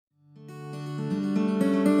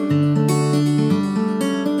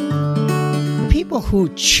people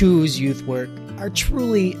who choose youth work are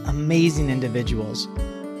truly amazing individuals.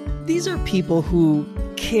 These are people who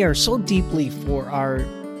care so deeply for our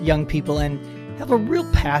young people and have a real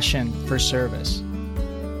passion for service.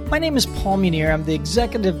 My name is Paul Munier. I'm the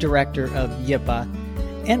Executive Director of YIPA,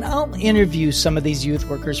 and I'll interview some of these youth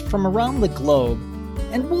workers from around the globe,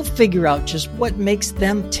 and we'll figure out just what makes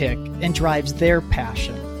them tick and drives their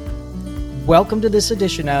passion. Welcome to this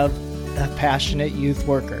edition of The Passionate Youth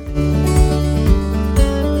Worker.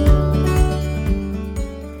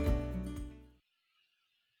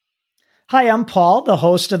 Hi, I'm Paul, the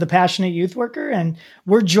host of The Passionate Youth Worker, and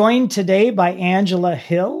we're joined today by Angela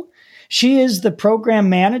Hill. She is the program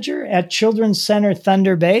manager at Children's Center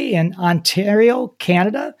Thunder Bay in Ontario,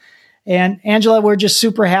 Canada. And Angela, we're just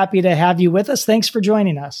super happy to have you with us. Thanks for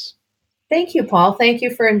joining us. Thank you, Paul. Thank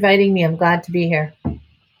you for inviting me. I'm glad to be here.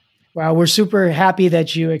 Well, we're super happy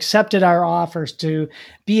that you accepted our offers to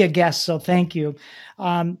be a guest, so thank you.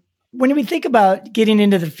 When we think about getting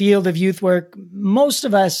into the field of youth work, most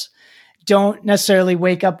of us don't necessarily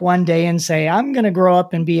wake up one day and say, I'm going to grow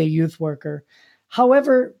up and be a youth worker.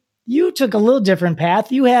 However, you took a little different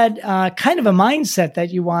path. You had kind of a mindset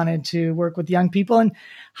that you wanted to work with young people. And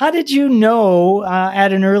how did you know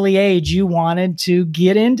at an early age you wanted to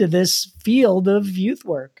get into this field of youth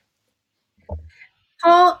work?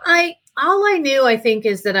 Paul, all I knew, I think,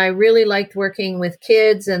 is that I really liked working with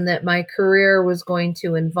kids and that my career was going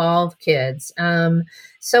to involve kids.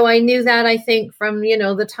 So I knew that, I think, from,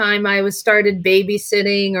 the time I was started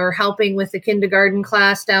babysitting or helping with the kindergarten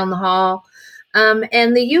class down the hall.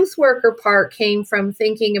 And the youth worker part came from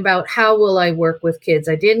thinking about how will I work with kids?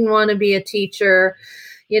 I didn't want to be a teacher.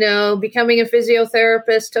 Becoming a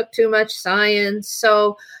physiotherapist took too much science.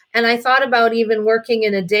 And I thought about even working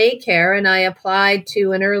in a daycare, and I applied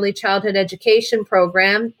to an early childhood education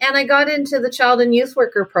program, and I got into the child and youth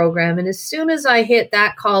worker program. And as soon as I hit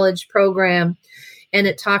that college program and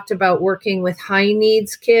it talked about working with high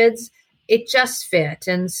needs kids, it just fit.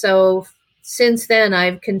 And so since then,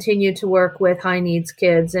 I've continued to work with high needs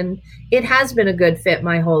kids, and it has been a good fit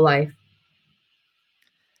my whole life.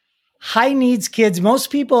 High needs kids, most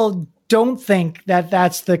people don't think that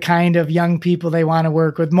that's the kind of young people they want to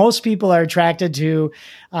work with. Most people are attracted to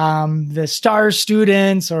the star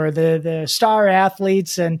students or the star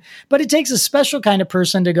athletes, but it takes a special kind of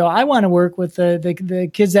person to go, I want to work with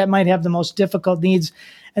the kids that might have the most difficult needs.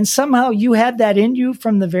 And somehow you had that in you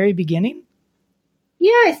from the very beginning?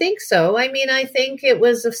 Yeah, I think so. I think it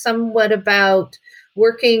was somewhat about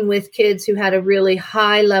working with kids who had a really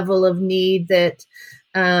high level of need that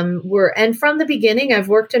and from the beginning, I've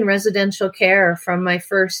worked in residential care from my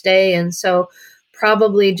first day. And so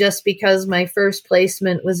probably just because my first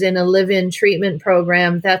placement was in a live-in treatment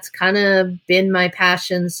program, that's kind of been my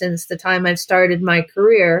passion since the time I've started my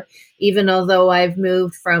career, even although I've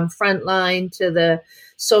moved from frontline to the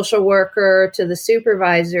social worker to the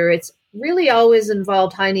supervisor. It's really always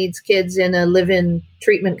involved high needs kids in a live-in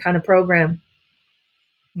treatment kind of program.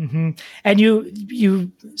 Mm-hmm. And you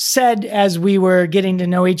said, as we were getting to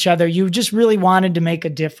know each other, you just really wanted to make a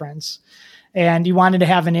difference and you wanted to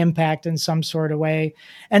have an impact in some sort of way.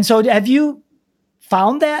 And so have you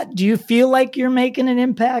found that? Do you feel like you're making an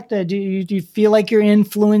impact? Do you feel like you're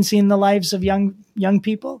influencing the lives of young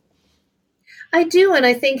people? I do. And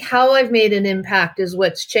I think how I've made an impact is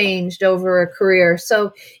what's changed over a career.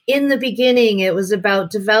 So in the beginning, it was about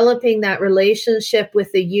developing that relationship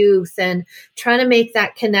with the youth and trying to make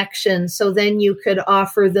that connection so then you could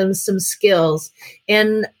offer them some skills.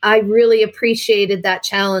 And I really appreciated that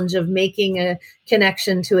challenge of making a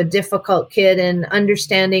connection to a difficult kid and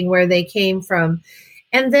understanding where they came from.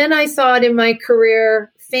 And then I thought in my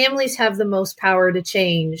career, families have the most power to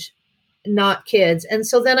change, not kids. And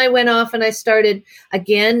so then I went off and I started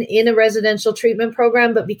again in a residential treatment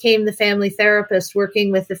program, but became the family therapist,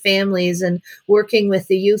 working with the families and working with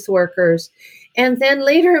the youth workers. And then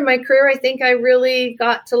later in my career, I think I really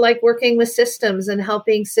got to like working with systems and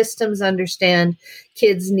helping systems understand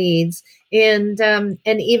kids' needs. And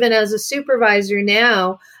even as a supervisor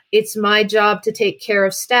now, it's my job to take care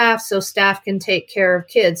of staff so staff can take care of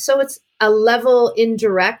kids. So it's a level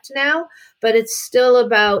indirect now, but it's still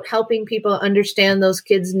about helping people understand those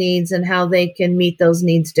kids' needs and how they can meet those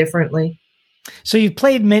needs differently. So you've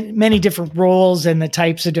played many different roles in the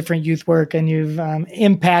types of different youth work, and you've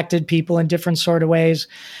impacted people in different sort of ways.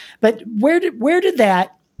 But where did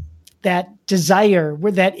that desire,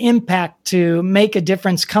 where that impact to make a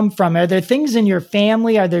difference come from? Are there things in your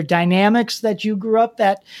family? Are there dynamics that you grew up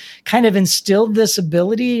that kind of instilled this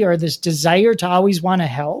ability or this desire to always want to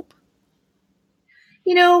help?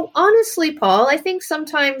 Honestly, Paul, I think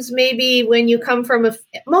sometimes maybe when you come from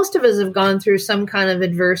most of us have gone through some kind of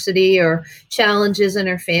adversity or challenges in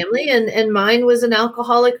our family, and mine was an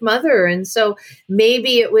alcoholic mother. And so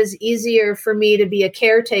maybe it was easier for me to be a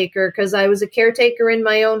caretaker because I was a caretaker in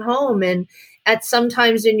my own home. And at some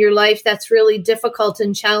times in your life, that's really difficult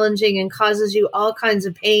and challenging and causes you all kinds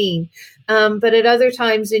of pain. But at other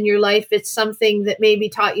times in your life, it's something that maybe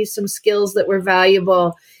taught you some skills that were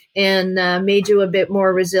valuable and made you a bit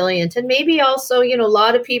more resilient. And maybe also, a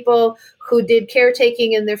lot of people who did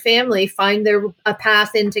caretaking in their family find a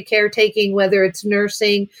path into caretaking, whether it's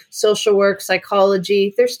nursing, social work,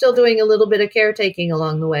 psychology. They're still doing a little bit of caretaking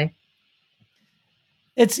along the way.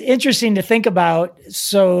 It's interesting to think about.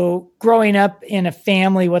 So growing up in a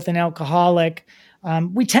family with an alcoholic,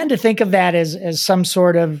 we tend to think of that as some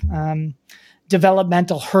sort of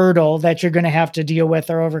developmental hurdle that you're going to have to deal with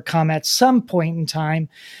or overcome at some point in time.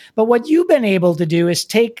 But what you've been able to do is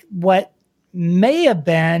take what may have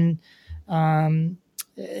been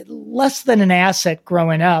less than an asset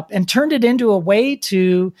growing up and turned it into a way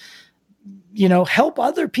to, help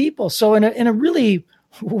other people. So in a really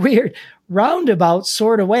weird roundabout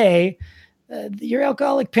sort of way, your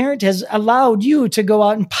alcoholic parent has allowed you to go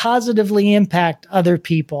out and positively impact other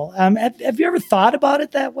people. Have you ever thought about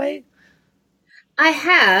it that way? I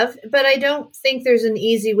have, but I don't think there's an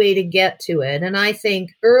easy way to get to it. And I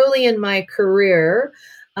think early in my career,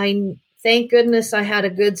 thank goodness I had a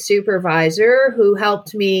good supervisor who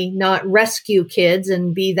helped me not rescue kids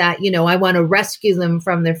and be that, I want to rescue them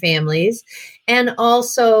from their families. And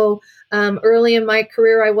also, early in my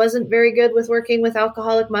career, I wasn't very good with working with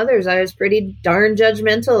alcoholic mothers. I was pretty darn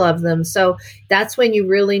judgmental of them. So that's when you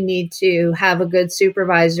really need to have a good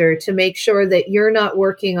supervisor to make sure that you're not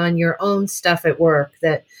working on your own stuff at work,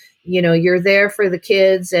 that, you're there for the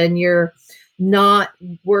kids and you're not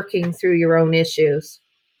working through your own issues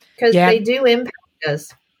because they do impact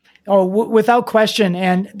us. Oh, without question.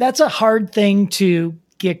 And that's a hard thing to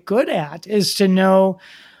get good at, is to know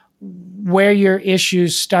where your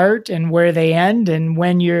issues start and where they end. And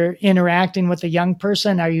when you're interacting with a young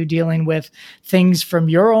person, are you dealing with things from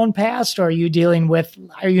your own past, or are you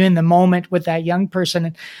in the moment with that young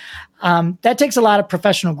person? That takes a lot of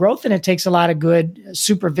professional growth, and it takes a lot of good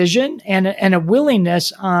supervision and a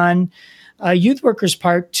willingness on a youth worker's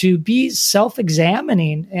part to be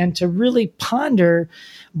self-examining and to really ponder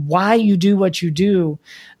why you do what you do.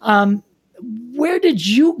 Where did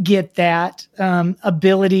you get that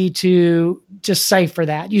ability to decipher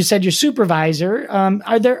that? You said your supervisor.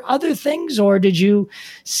 Are there other things, or did you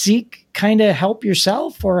seek kind of help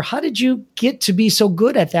yourself, or how did you get to be so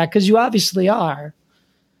good at that? Because you obviously are.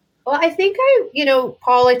 Well, I think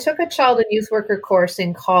Paul, I took a child and youth worker course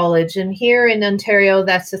in college, and here in Ontario,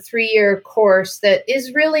 that's a 3-year course that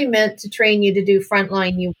is really meant to train you to do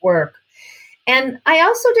frontline youth work. And I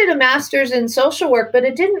also did a master's in social work, but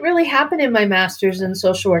it didn't really happen in my master's in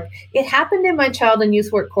social work. It happened in my child and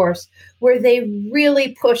youth work course, where they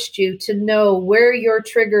really pushed you to know where your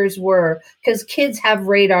triggers were, because kids have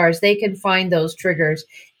radars. They can find those triggers.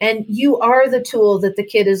 And you are the tool that the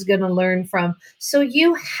kid is going to learn from. So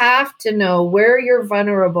you have to know where you're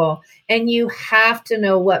vulnerable, and you have to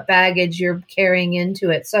know what baggage you're carrying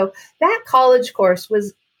into it. So that college course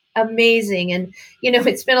was amazing. And,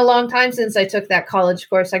 it's been a long time since I took that college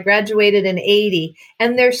course. I graduated in 80,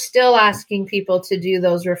 and they're still asking people to do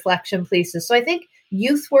those reflection pieces. So I think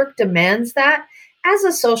youth work demands that. As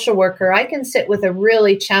a social worker, I can sit with a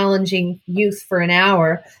really challenging youth for an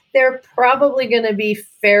hour. They're probably going to be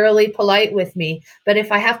fairly polite with me. But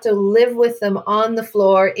if I have to live with them on the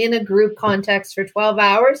floor in a group context for 12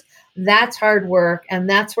 hours, that's hard work. And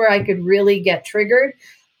that's where I could really get triggered.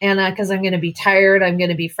 And because I'm going to be tired, I'm going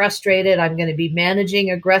to be frustrated, I'm going to be managing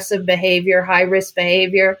aggressive behavior, high-risk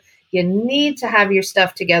behavior. You need to have your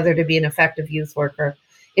stuff together to be an effective youth worker.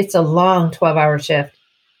 It's a long 12-hour shift.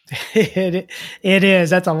 It is.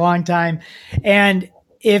 That's a long time. And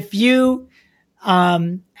if you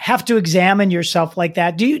have to examine yourself like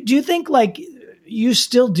that, do you think you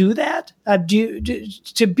still do that?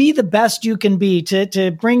 To be the best you can be,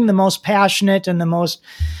 to bring the most passionate and the most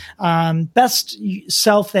best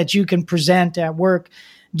self that you can present at work,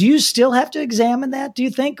 do you still have to examine that, do you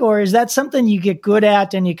think? Or is that something you get good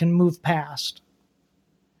at and you can move past?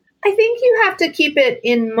 I think you have to keep it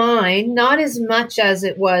in mind, not as much as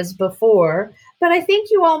it was before, but I think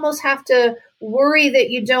you almost have to worry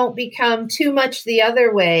that you don't become too much the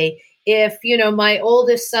other way. If, my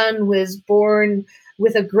oldest son was born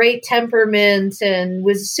with a great temperament and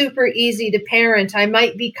was super easy to parent, I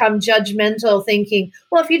might become judgmental thinking,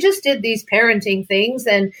 well, if you just did these parenting things,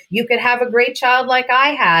 then you could have a great child like I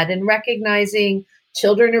had, and recognizing,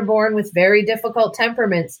 Children are born with very difficult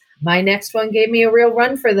temperaments. My next one gave me a real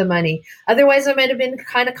run for the money. Otherwise, I might have been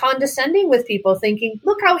kind of condescending with people, thinking,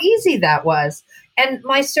 look how easy that was. And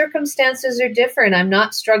my circumstances are different. I'm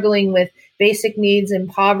not struggling with basic needs and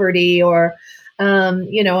poverty, or,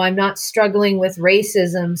 I'm not struggling with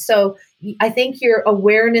racism. So I think your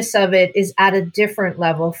awareness of it is at a different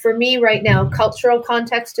level. For me right now, cultural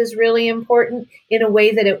context is really important in a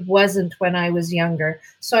way that it wasn't when I was younger.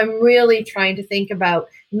 So I'm really trying to think about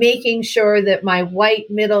making sure that my white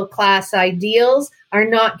middle class ideals are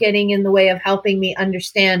not getting in the way of helping me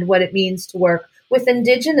understand what it means to work with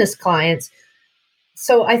Indigenous clients.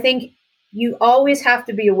 So I think you always have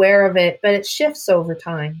to be aware of it, but it shifts over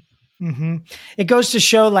time. Mm-hmm. It goes to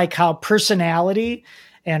show like how personality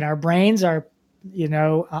and our brains are,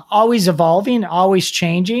 always evolving, always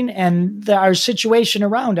changing. And our situation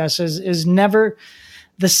around us is never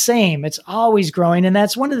the same. It's always growing. And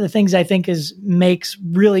that's one of the things I think makes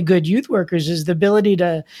really good youth workers is the ability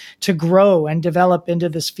to grow and develop into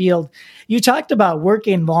this field. You talked about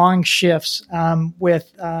working long shifts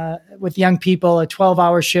with young people, a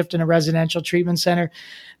 12-hour shift in a residential treatment center.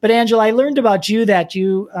 But Angela, I learned about you that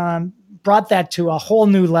you brought that to a whole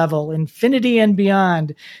new level, infinity and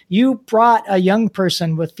beyond. You brought a young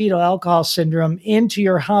person with fetal alcohol syndrome into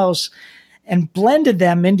your house and blended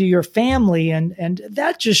them into your family. And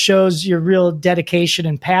that just shows your real dedication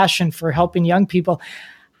and passion for helping young people.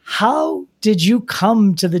 How did you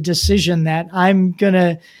come to the decision that I'm going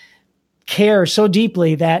to care so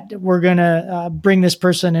deeply that we're going to bring this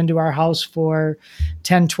person into our house for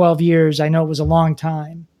 10, 12 years? I know it was a long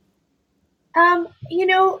time.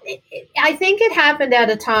 I think it happened at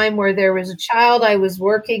a time where there was a child I was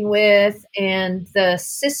working with, and the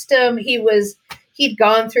system, he'd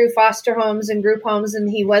gone through foster homes and group homes, and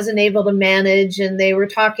he wasn't able to manage. And they were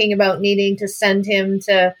talking about needing to send him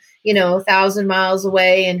to, 1,000 miles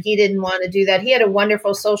away. And he didn't want to do that. He had a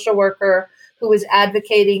wonderful social worker who was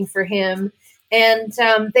advocating for him. And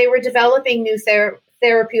they were developing new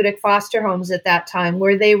therapeutic foster homes at that time,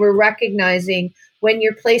 where they were recognizing when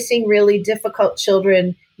you're placing really difficult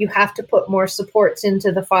children, you have to put more supports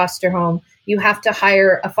into the foster home. You have to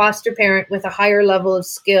hire a foster parent with a higher level of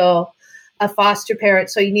skill, a foster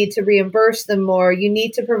parent. So you need to reimburse them more. You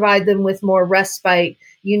need to provide them with more respite.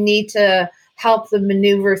 You need to help them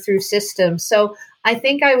maneuver through systems. So I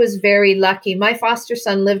think I was very lucky. My foster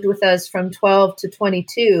son lived with us from 12 to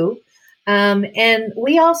 22. And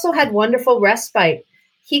we also had wonderful respite.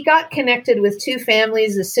 He got connected with two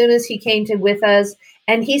families as soon as he came with us,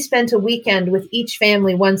 and he spent a weekend with each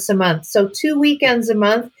family once a month. So 2 weekends a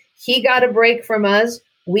month, he got a break from us.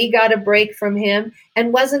 We got a break from him.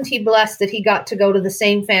 And wasn't he blessed that he got to go to the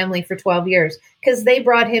same family for 12 years? Because they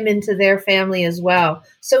brought him into their family as well.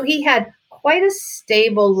 So he had quite a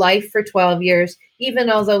stable life for 12 years, even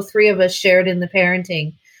although 3 of us shared in the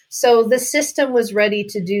parenting. So the system was ready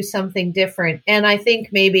to do something different. And I think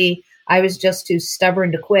maybe I was just too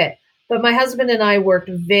stubborn to quit. But my husband and I worked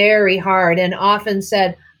very hard and often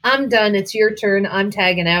said, I'm done. It's your turn. I'm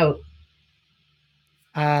tagging out.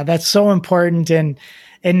 That's so important in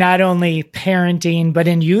not only parenting, but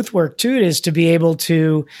in youth work too, it is to be able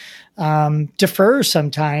to defer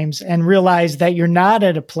sometimes and realize that you're not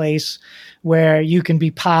at a place where you can be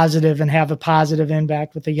positive and have a positive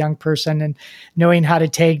impact with a young person, and knowing how to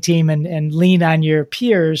tag team and lean on your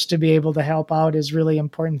peers to be able to help out is really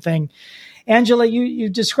important thing. Angela, you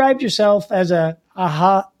described yourself as a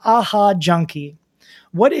aha junkie.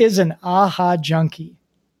 What is an aha junkie?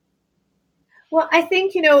 Well, I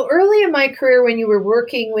think, early in my career, when you were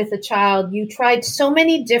working with a child, you tried so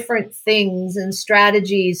many different things and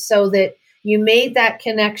strategies so that you made that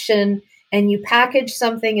connection and you packaged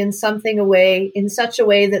something in such a way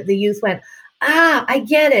that the youth went, I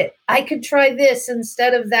get it. I could try this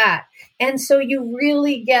instead of that. And so you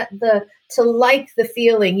really get to like the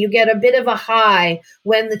feeling. You get a bit of a high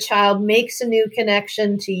when the child makes a new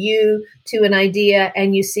connection to you, to an idea,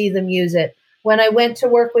 and you see them use it. When I went to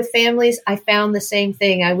work with families, I found the same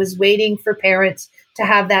thing. I was waiting for parents to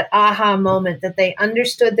have that aha moment that they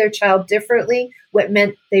understood their child differently, what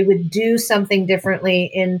meant they would do something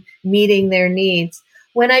differently in meeting their needs.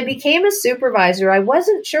 When I became a supervisor, I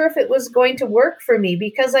wasn't sure if it was going to work for me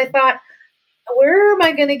because I thought, where am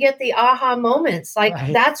I going to get the aha moments?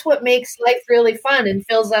 That's what makes life really fun and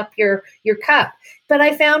fills up your cup. But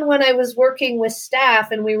I found when I was working with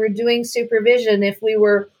staff and we were doing supervision, if we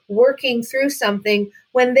were working through something,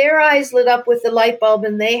 when their eyes lit up with the light bulb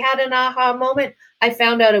and they had an aha moment, I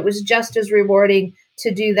found out it was just as rewarding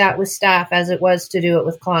to do that with staff as it was to do it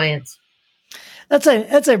with clients.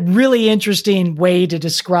 That's a really interesting way to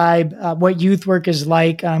describe what youth work is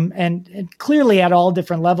like, and clearly at all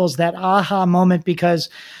different levels, that aha moment, because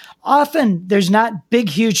often there's not big,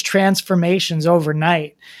 huge transformations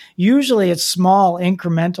overnight. Usually it's small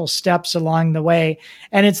incremental steps along the way.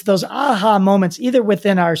 And it's those aha moments, either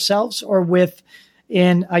within ourselves or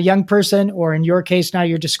within a young person, or in your case now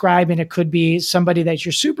you're describing, it could be somebody that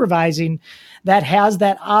you're supervising that has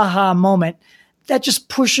that aha moment that just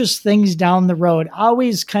pushes things down the road,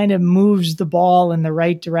 always kind of moves the ball in the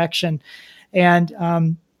right direction.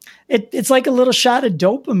 And it's like a little shot of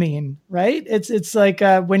dopamine, right? It's like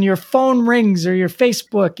when your phone rings or your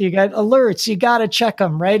Facebook, you got alerts, you got to check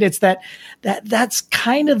them, right? It's that's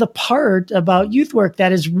kind of the part about youth work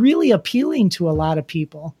that is really appealing to a lot of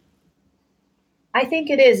people. I think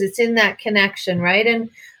it is. It's in that connection, right? And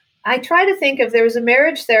I try to think, if there was a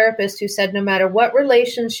marriage therapist who said, no matter what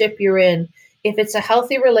relationship you're in, if it's a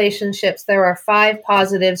healthy relationship, there are 5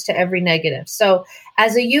 positives to every negative. So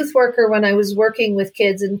as a youth worker, when I was working with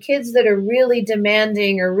kids, and kids that are really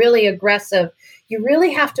demanding or really aggressive, you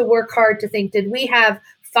really have to work hard to think, did we have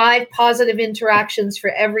 5 positive interactions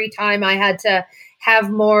for every time I had to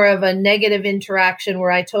have more of a negative interaction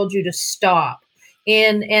where I told you to stop?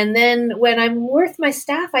 And then when I'm with my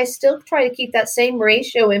staff, I still try to keep that same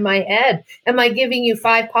ratio in my head. Am I giving you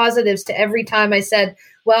 5 positives to every time I said,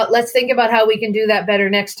 well, let's think about how we can do that better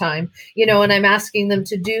next time, and I'm asking them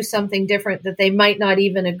to do something different that they might not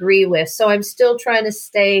even agree with. So I'm still trying to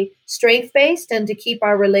stay strength-based and to keep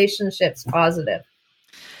our relationships positive.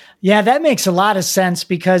 Yeah, that makes a lot of sense,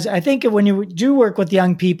 because I think when you do work with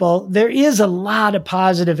young people, there is a lot of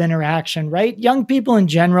positive interaction, right? Young people in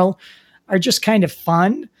general are just kind of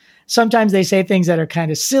fun. Sometimes they say things that are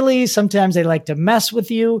kind of silly. Sometimes they like to mess with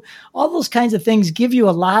you. All those kinds of things give you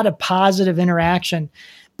a lot of positive interaction.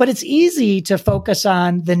 But it's easy to focus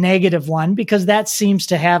on the negative one, because that seems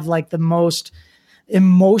to have like the most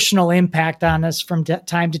emotional impact on us from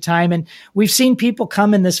time to time. And we've seen people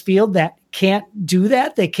come in this field that can't do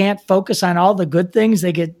that. They can't focus on all the good things.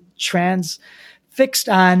 They get fixed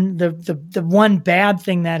on the one bad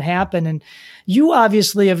thing that happened. And you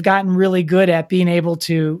obviously have gotten really good at being able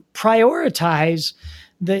to prioritize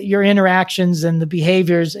your interactions and the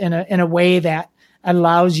behaviors in a way that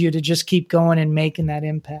allows you to just keep going and making that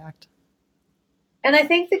impact. And I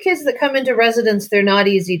think the kids that come into residence, they're not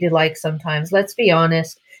easy to like sometimes. Let's be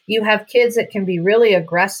honest. You have kids that can be really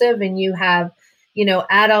aggressive, and you have,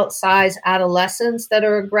 adult size adolescents that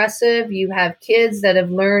are aggressive. You have kids that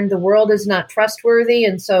have learned the world is not trustworthy,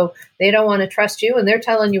 and so they don't want to trust you, and they're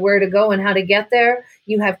telling you where to go and how to get there.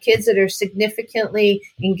 You have kids that are significantly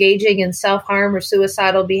engaging in self-harm or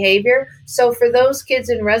suicidal behavior. So for those kids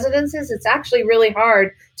in residences, it's actually really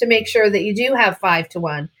hard to make sure that you do have 5 to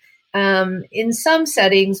 1. In some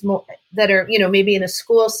settings that are, maybe in a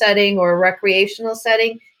school setting or a recreational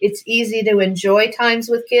setting, it's easy to enjoy times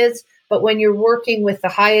with kids. But when you're working with the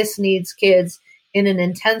highest needs kids in an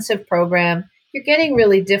intensive program, you're getting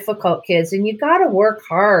really difficult kids, and you got to work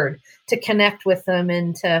hard to connect with them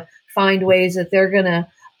and to find ways that they're going to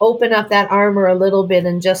open up that armor a little bit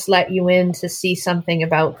and just let you in to see something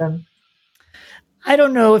about them. I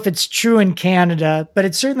don't know if it's true in Canada, but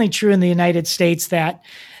it's certainly true in the United States that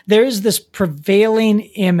there is this prevailing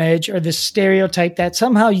image or this stereotype that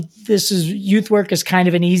somehow youth work is kind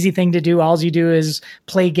of an easy thing to do. All you do is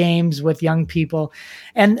play games with young people.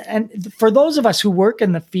 And for those of us who work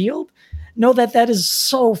in the field, know that is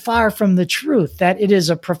so far from the truth, that it is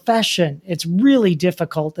a profession. It's really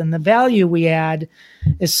difficult. And the value we add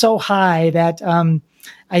is so high that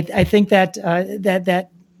I think that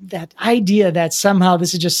idea that somehow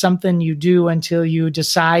this is just something you do until you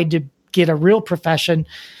decide to get a real profession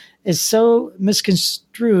is so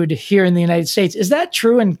misconstrued here in the United States. Is that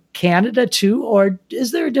true in Canada too? Or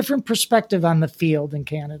is there a different perspective on the field in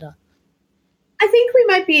Canada? I think we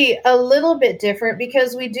might be a little bit different,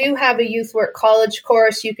 because we do have a youth work college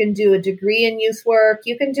course. You can do a degree in youth work.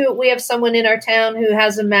 You can do it. We have someone in our town who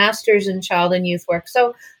has a master's in child and youth work.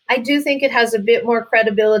 So I do think it has a bit more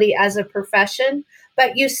credibility as a profession,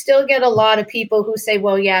 but you still get a lot of people who say,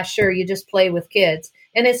 well, yeah, sure, you just play with kids.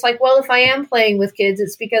 And it's like, well, if I am playing with kids,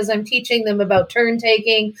 it's because I'm teaching them about turn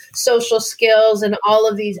taking, social skills, and all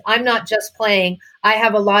of these. I'm not just playing. I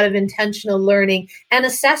have a lot of intentional learning and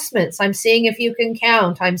assessments. I'm seeing if you can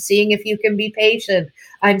count. I'm seeing if you can be patient.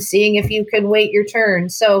 I'm seeing if you can wait your turn.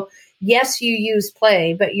 So yes, you use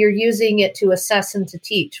play, but you're using it to assess and to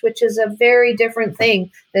teach, which is a very different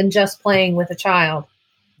thing than just playing with a child.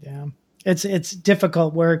 Yeah. It's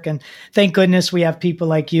difficult work, and thank goodness we have people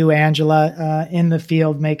like you, Angela, in the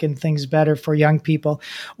field making things better for young people.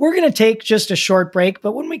 We're going to take just a short break,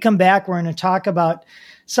 but when we come back, we're going to talk about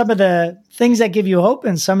some of the things that give you hope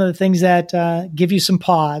and some of the things that give you some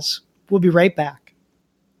pause. We'll be right back.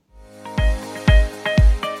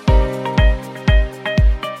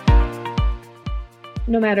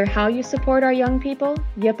 No matter how you support our young people,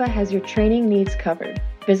 YIPA has your training needs covered.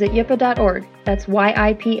 Visit yipa.org, that's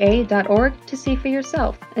yipa.org, to see for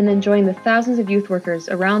yourself and then join the thousands of youth workers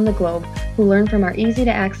around the globe who learn from our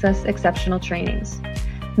easy-to-access exceptional trainings.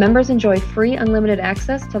 Members enjoy free unlimited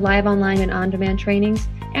access to live online and on-demand trainings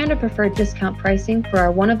and a preferred discount pricing for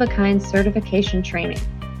our one-of-a-kind certification training.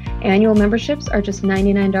 Annual memberships are just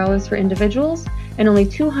 $99 for individuals and only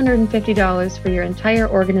 $250 for your entire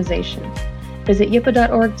organization. Visit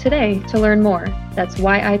yipa.org today to learn more. That's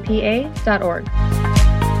yipa.org.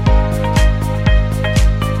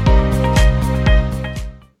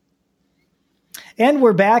 And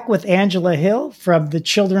we're back with Angela Hill from the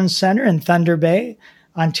Children's Center in Thunder Bay,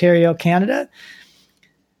 Ontario, Canada.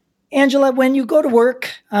 Angela, when you go to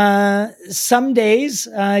work, some days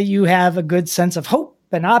you have a good sense of hope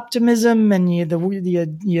and optimism, and you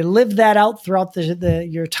live that out throughout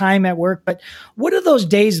your time at work. But what do those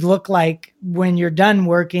days look like when you're done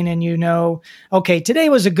working and you know, okay, today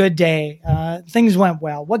was a good day, things went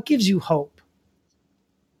well? What gives you hope?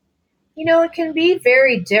 It can be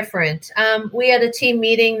very different. We had a team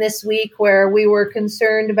meeting this week where we were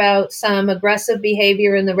concerned about some aggressive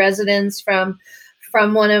behavior in the residence from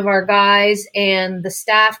one of our guys, and the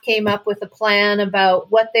staff came up with a plan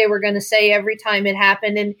about what they were going to say every time it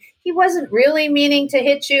happened. And he wasn't really meaning to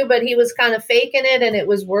hit you, but he was kind of faking it, and it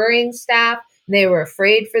was worrying staff. They were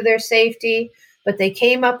afraid for their safety, but they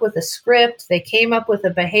came up with a script. They came up with a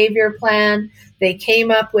behavior plan. They came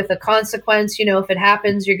up with a consequence. If it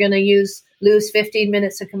happens, you're going to lose 15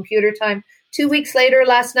 minutes of computer time. 2 weeks later,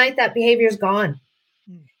 last night, that behavior is gone.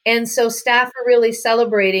 And so staff are really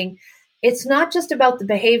celebrating. It's not just about the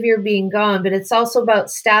behavior being gone, but it's also about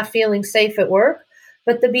staff feeling safe at work.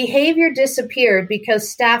 But the behavior disappeared because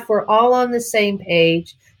staff were all on the same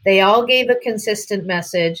page. They all gave a consistent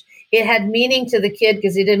message. It had meaning to the kid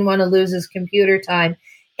because he didn't want to lose his computer time.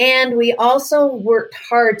 And we also worked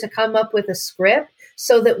hard to come up with a script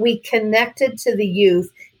so that we connected to the youth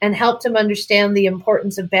and helped them understand the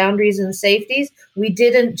importance of boundaries and safeties. We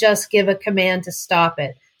didn't just give a command to stop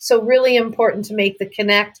it. So really important to make the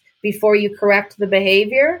connect before you correct the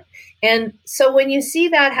behavior. And so when you see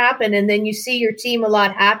that happen and then you see your team a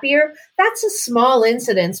lot happier, that's a small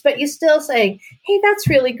incident, but you're still saying, hey, that's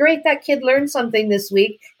really great. That kid learned something this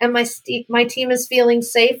week and my team is feeling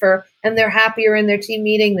safer and they're happier in their team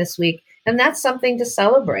meeting this week. And that's something to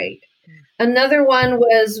celebrate. Another one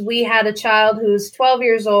was we had a child who's 12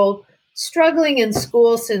 years old, struggling in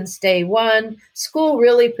school since day one. School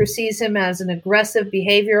really perceives him as an aggressive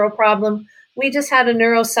behavioral problem. We just had a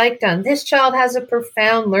neuropsych done. This child has a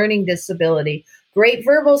profound learning disability, great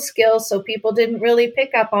verbal skills, so people didn't really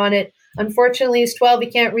pick up on it. Unfortunately, he's 12, he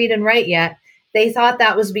can't read and write yet. They thought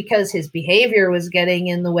that was because his behavior was getting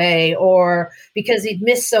in the way or because he'd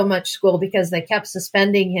missed so much school because they kept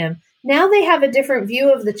suspending him. Now they have a different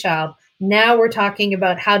view of the child. Now we're talking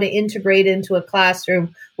about how to integrate into a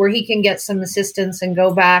classroom where he can get some assistance and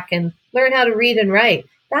go back and learn how to read and write.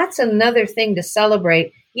 That's another thing to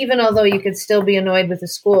celebrate, even although you could still be annoyed with the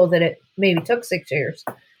school that it maybe took 6 years.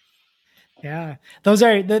 Yeah, those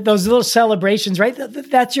are those little celebrations, right?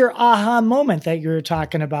 That's your aha moment that you're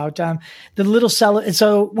talking about. The little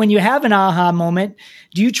So when you have an aha moment,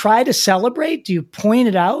 do you try to celebrate? Do you point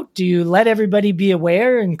it out? Do you let everybody be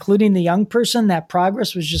aware, including the young person, that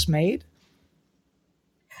progress was just made?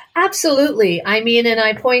 Absolutely. And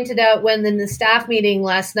I pointed out when in the staff meeting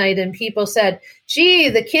last night and people said, gee,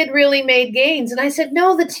 the kid really made gains. And I said,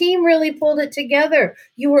 no, the team really pulled it together.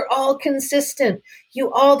 You were all consistent.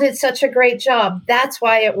 You all did such a great job. That's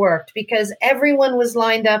why it worked, because everyone was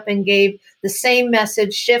lined up and gave the same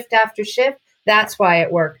message shift after shift. That's why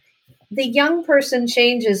it worked. The young person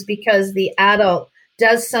changes because the adult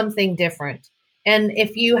does something different. And I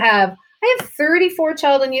have 34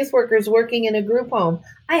 child and youth workers working in a group home.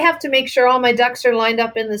 I have to make sure all my ducks are lined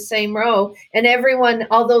up in the same row. And everyone,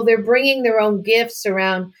 although they're bringing their own gifts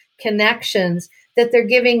around connections, that they're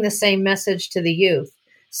giving the same message to the youth.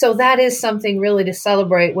 So that is something really to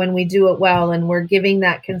celebrate when we do it well and we're giving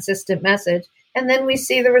that consistent message. And then we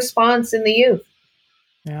see the response in the youth.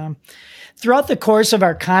 Yeah. Throughout the course of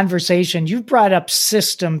our conversation, you've brought up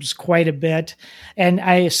systems quite a bit. And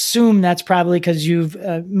I assume that's probably because you've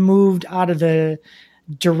moved out of the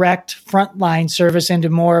direct frontline service into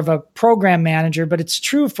more of a program manager, but it's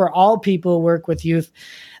true for all people who work with youth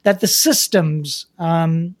that the systems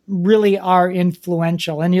really are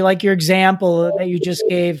influential. And you like your example that you just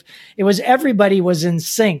gave, it was everybody was in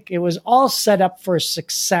sync. It was all set up for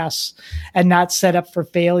success and not set up for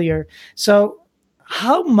failure. So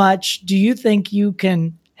how much do you think you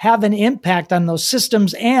can have an impact on those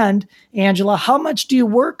systems? And Angela, how much do you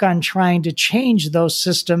work on trying to change those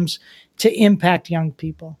systems to impact young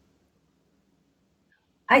people?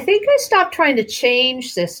 I think I stopped trying to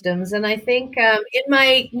change systems, and I think in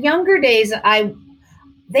my younger days, I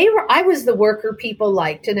was the worker people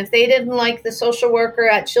liked, and if they didn't like the social worker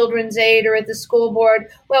at Children's Aid or at the school board,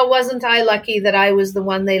 well, wasn't I lucky that I was the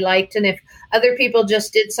one they liked? And if other people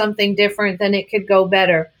just did something different, then it could go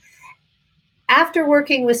better. After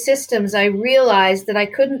working with systems, I realized that I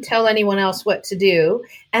couldn't tell anyone else what to do,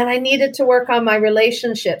 and I needed to work on my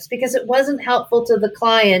relationships because it wasn't helpful to the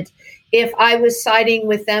client if I was siding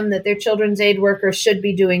with them that their children's aid workers should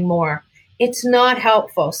be doing more. It's not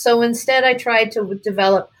helpful. So instead, I tried to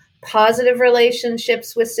develop positive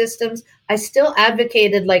relationships with systems. I still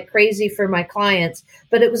advocated like crazy for my clients,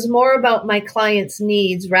 but it was more about my clients'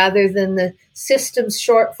 needs rather than the system's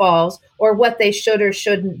shortfalls or what they should or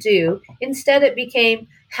shouldn't do. Instead, it became,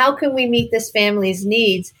 how can we meet this family's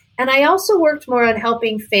needs? And I also worked more on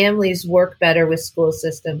helping families work better with school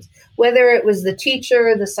systems, whether it was the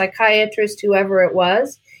teacher, the psychiatrist, whoever it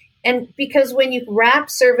was. And because when you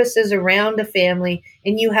wrap services around a family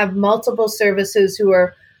and you have multiple services who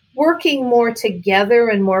are working more together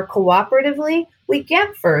and more cooperatively, we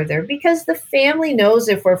get further because the family knows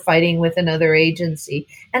if we're fighting with another agency,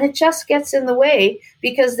 and it just gets in the way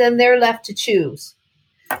because then they're left to choose.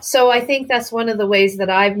 So I think that's one of the ways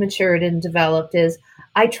that I've matured and developed is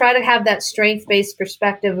I try to have that strength-based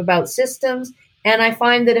perspective about systems, and I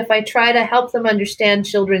find that if I try to help them understand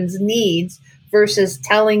children's needs versus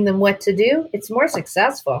telling them what to do, it's more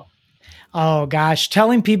successful. Oh gosh,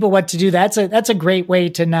 telling people what to do, that's a great way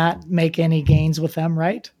to not make any gains with them,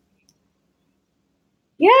 right?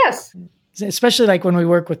 Yes. Especially like when we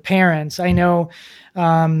work with parents. I know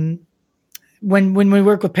when we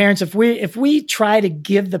work with parents, if we try to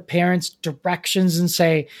give the parents directions and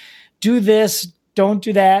say, do this, don't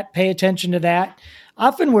do that, pay attention to that,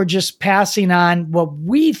 often we're just passing on what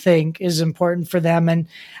we think is important for them. And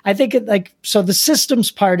I think so the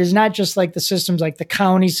systems part is not just like the systems, like the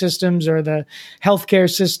county systems or the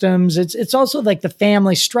healthcare systems. It's also like the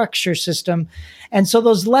family structure system. And so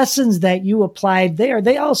those lessons that you applied there,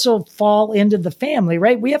 they also fall into the family,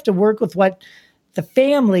 right? We have to work with what the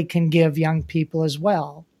family can give young people as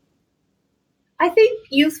well. I think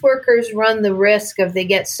youth workers run the risk of they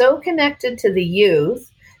get so connected to the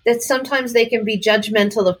youth that sometimes they can be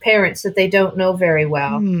judgmental of parents that they don't know very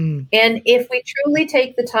well. And if we truly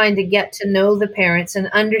take the time to get to know the parents and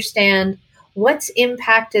understand what's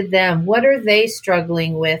impacted them, what are they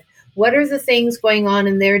struggling with, what are the things going on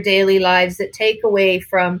in their daily lives that take away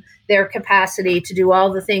from their capacity to do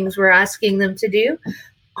all the things we're asking them to do,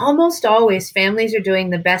 almost always families are doing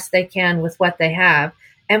the best they can with what they have.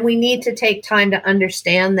 And we need to take time to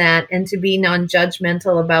understand that and to be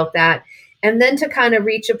non-judgmental about that. And then to kind of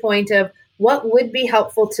reach a point of what would be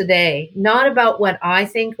helpful today, not about what I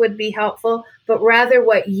think would be helpful, but rather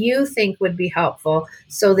what you think would be helpful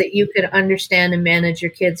so that you could understand and manage your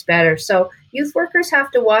kids better. So youth workers have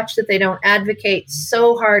to watch that they don't advocate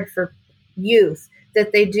so hard for youth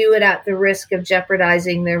that they do it at the risk of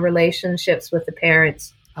jeopardizing their relationships with the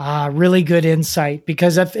parents. Really good insight,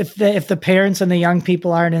 because if the parents and the young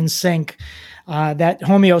people aren't in sync, that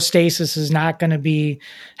homeostasis is not going to be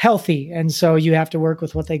healthy. And so you have to work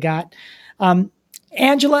with what they got.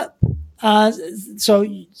 Angela, so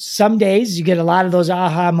some days you get a lot of those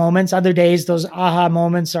aha moments. Other days, those aha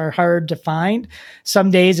moments are hard to find. Some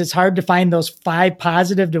days it's hard to find those 5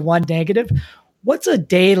 positive to 1 negative. What's a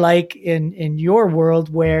day like in your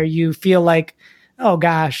world where you feel like, oh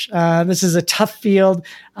gosh, this is a tough field,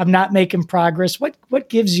 I'm not making progress? What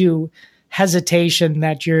gives you hesitation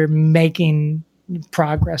that you're making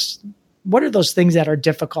progress? What are those things that are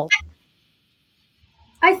difficult?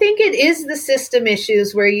 I think it is the system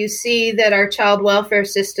issues where you see that our child welfare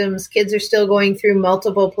systems, kids are still going through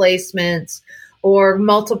multiple placements or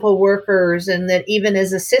multiple workers, and that even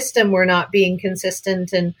as a system, we're not being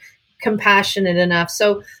consistent and compassionate enough.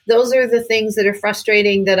 So those are the things that are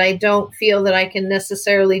frustrating that I don't feel that I can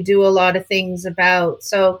necessarily do a lot of things about.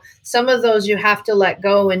 So some of those you have to let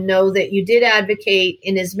go and know that you did advocate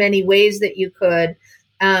in as many ways that you could.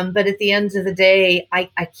 But at the end of the day, I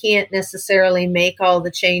can't necessarily make all the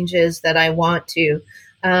changes that I want to.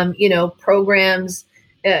 Programs,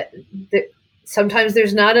 sometimes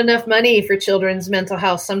there's not enough money for children's mental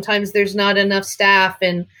health. Sometimes there's not enough staff,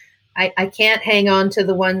 and I can't hang on to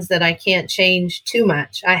the ones that I can't change too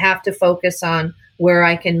much. I have to focus on where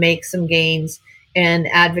I can make some gains and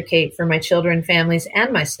advocate for my children, families,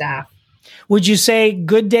 and my staff. Would you say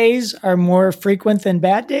good days are more frequent than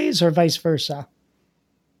bad days, or vice versa?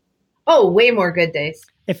 Oh, way more good days.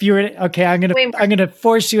 If you were okay, I'm gonna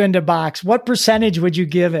force you into box. What percentage would you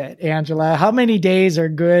give it, Angela? How many days are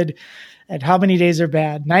good, and how many days are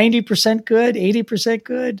bad? 90% good, 80%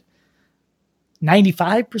 good,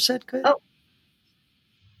 95% good. Oh,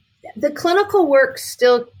 the clinical work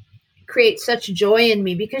still creates such joy in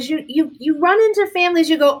me, because you run into families,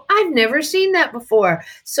 you go, I've never seen that before.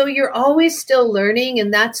 So you're always still learning,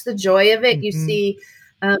 and that's the joy of it. Mm-hmm. You see,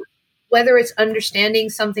 whether it's understanding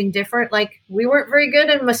something different, like we weren't very good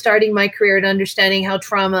in starting my career at understanding how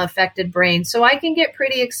trauma affected brains. So I can get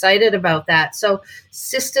pretty excited about that. So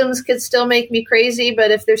systems could still make me crazy,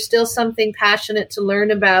 but if there's still something passionate to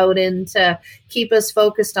learn about and to keep us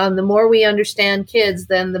focused on, the more we understand kids,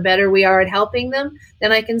 then the better we are at helping them,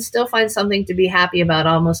 then I can still find something to be happy about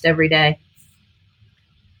almost every day.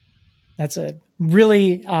 That's a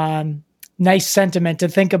really nice sentiment to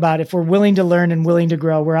think about. If we're willing to learn and willing to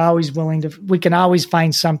grow, we can always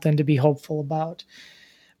find something to be hopeful about.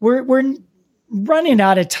 We're running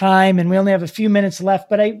out of time and we only have a few minutes left,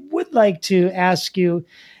 but I would like to ask you,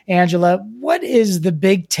 Angela, what is the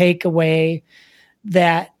big takeaway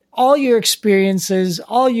that all your experiences,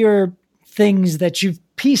 all your things that you've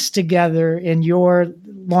pieced together in your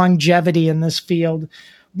longevity in this field,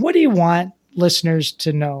 what do you want listeners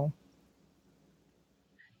to know?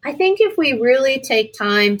 I think if we really take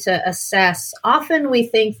time to assess, often we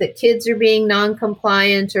think that kids are being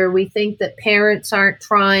non-compliant, or we think that parents aren't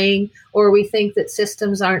trying, or we think that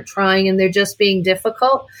systems aren't trying and they're just being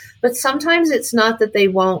difficult. But sometimes it's not that they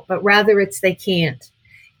won't, but rather it's they can't.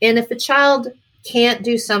 And if a child can't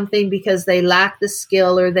do something because they lack the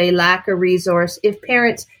skill or they lack a resource, if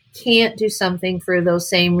parents can't do something for those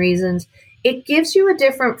same reasons, it gives you a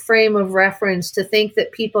different frame of reference to think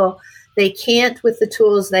that people, they can't with the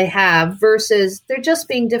tools they have versus they're just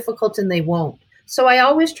being difficult and they won't. So I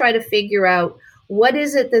always try to figure out what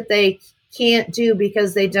is it that they can't do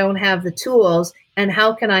because they don't have the tools, and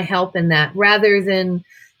how can I help in that, rather than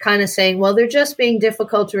kind of saying, well, they're just being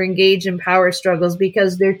difficult or engage in power struggles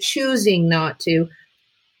because they're choosing not to.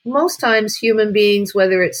 Most times human beings,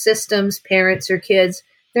 whether it's systems, parents, or kids,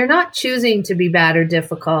 they're not choosing to be bad or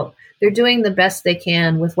difficult. They're doing the best they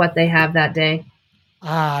can with what they have that day.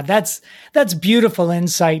 That's beautiful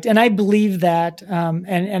insight. And I believe that,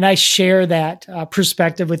 and I share that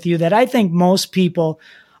perspective with you, that I think most people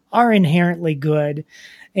are inherently good.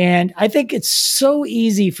 And I think it's so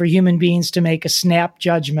easy for human beings to make a snap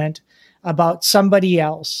judgment about somebody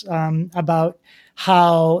else, about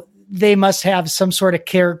how they must have some sort of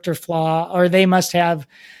character flaw, or they must have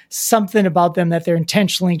something about them that they're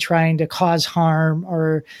intentionally trying to cause harm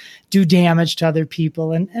or do damage to other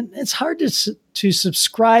people. And it's hard to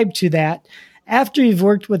subscribe to that. After you've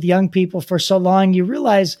worked with young people for so long, you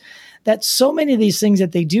realize that so many of these things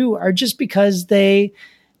that they do are just because they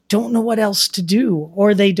don't know what else to do,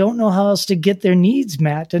 or they don't know how else to get their needs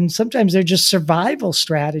met. And sometimes they're just survival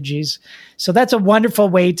strategies. So that's a wonderful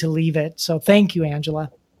way to leave it. So thank you,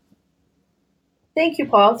 Angela. Thank you,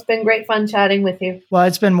 Paul. It's been great fun chatting with you. Well,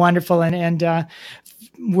 it's been wonderful. And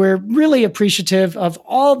we're really appreciative of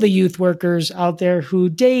all the youth workers out there who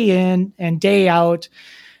day in and day out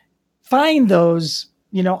find those,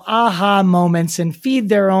 aha moments and feed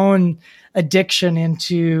their own addiction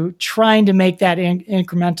into trying to make that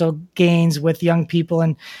incremental gains with young people.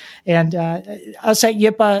 And us at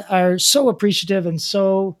YIPA are so appreciative and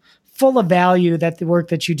so full of value that the work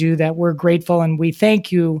that you do, that we're grateful, and we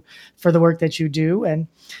thank you for the work that you do. And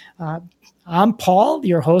I'm Paul,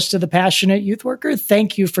 your host of The Passionate Youth Worker.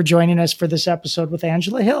 Thank you for joining us for this episode with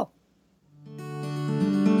Angela Hill.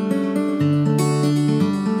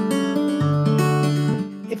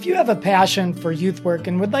 If you have a passion for youth work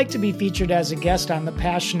and would like to be featured as a guest on The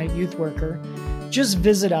Passionate Youth Worker, just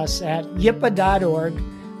visit us at yipa.org.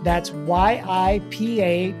 That's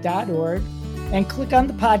YIPA.org. And click on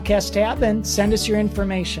the podcast tab and send us your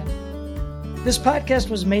information. This podcast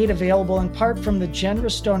was made available in part from the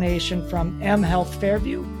generous donation from M Health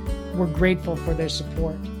Fairview. We're grateful for their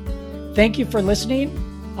support. Thank you for listening.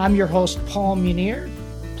 I'm your host, Paul Munier.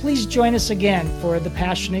 Please join us again for The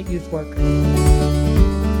Passionate Youth Worker.